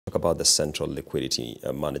Talk about the Central Liquidity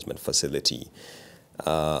Management Facility.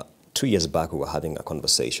 2 years back, we were having a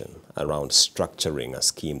conversation around structuring a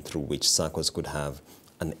scheme through which SACCOs could have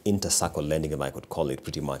an intersacco lending, if I could call it,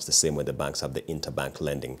 pretty much the same way the banks have the interbank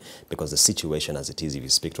lending. Because the situation as it is, if you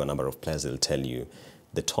speak to a number of players, they'll tell you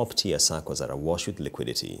the top tier SACCOs are awash with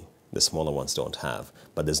liquidity. The smaller ones don't have,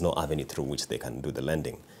 but there's no avenue through which they can do the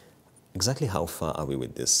lending. Exactly how far are we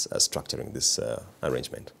with this structuring this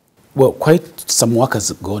arrangement? Well, quite some work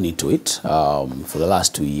has gone into it. For the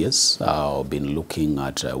last 2 years, I've been looking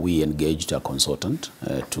at, we engaged a consultant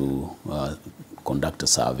to conduct a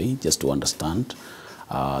survey just to understand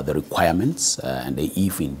the requirements and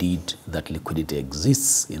if indeed that liquidity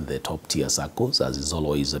exists in the top tier SACCOs, as is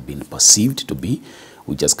always been perceived to be,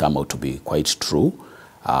 which has come out to be quite true.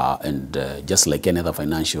 Just like any other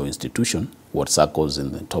financial institution, what SACCOs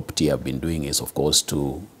in the top tier have been doing is, of course,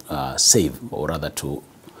 to save, or rather to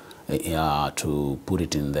put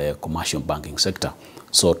it in the commercial banking sector,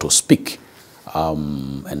 so to speak,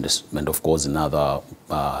 and of course in other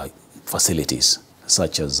facilities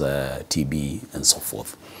such as TB and so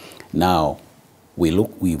forth. Now,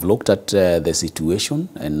 we've looked at the situation,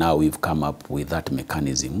 and now we've come up with that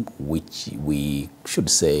mechanism, which we should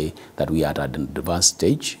say that we are at an advanced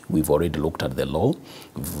stage. We've already looked at the law,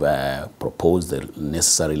 we've proposed the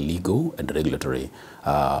necessary legal and regulatory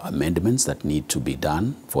amendments that need to be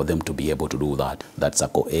done for them to be able to do that. That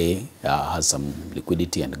SACCO A has some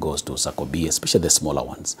liquidity and goes to SACCO B, especially the smaller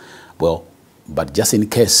ones. Well, but just in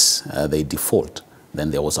case they default, then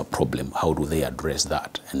there was a problem. How do they address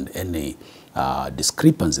that? And any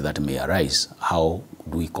discrepancy that may arise, how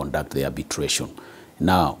do we conduct the arbitration?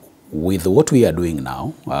 Now, with what we are doing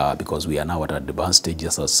now, because we are now at advanced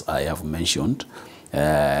stages, as I have mentioned,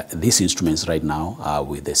 these instruments right now are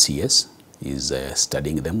with the CS, is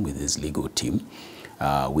studying them with his legal team,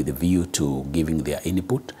 with a view to giving their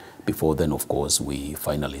input. Before then, of course, we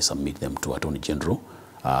finally submit them to Attorney General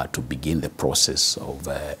to begin the process of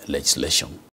legislation.